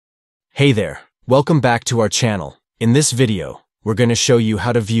Hey there, welcome back to our channel. In this video, we're going to show you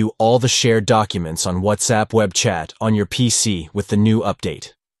how to view all the shared documents on WhatsApp web chat on your PC with the new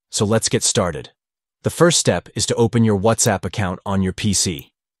update. So let's get started. The first step is to open your WhatsApp account on your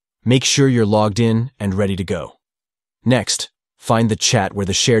PC. Make sure you're logged in and ready to go. Next, find the chat where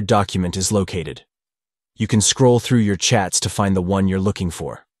the shared document is located. You can scroll through your chats to find the one you're looking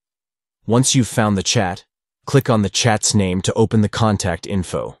for. Once you've found the chat, click on the chat's name to open the contact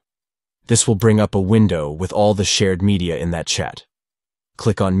info. This will bring up a window with all the shared media in that chat.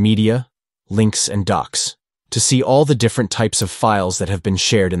 Click on Media, Links and Docs to see all the different types of files that have been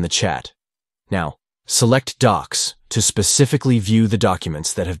shared in the chat. Now, select Docs to specifically view the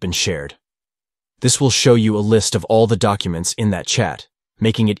documents that have been shared. This will show you a list of all the documents in that chat,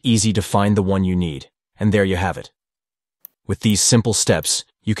 making it easy to find the one you need. And there you have it. With these simple steps,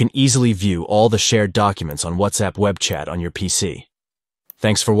 you can easily view all the shared documents on WhatsApp web chat on your PC.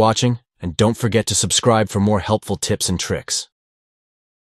 Thanks for watching, and don't forget to subscribe for more helpful tips and tricks.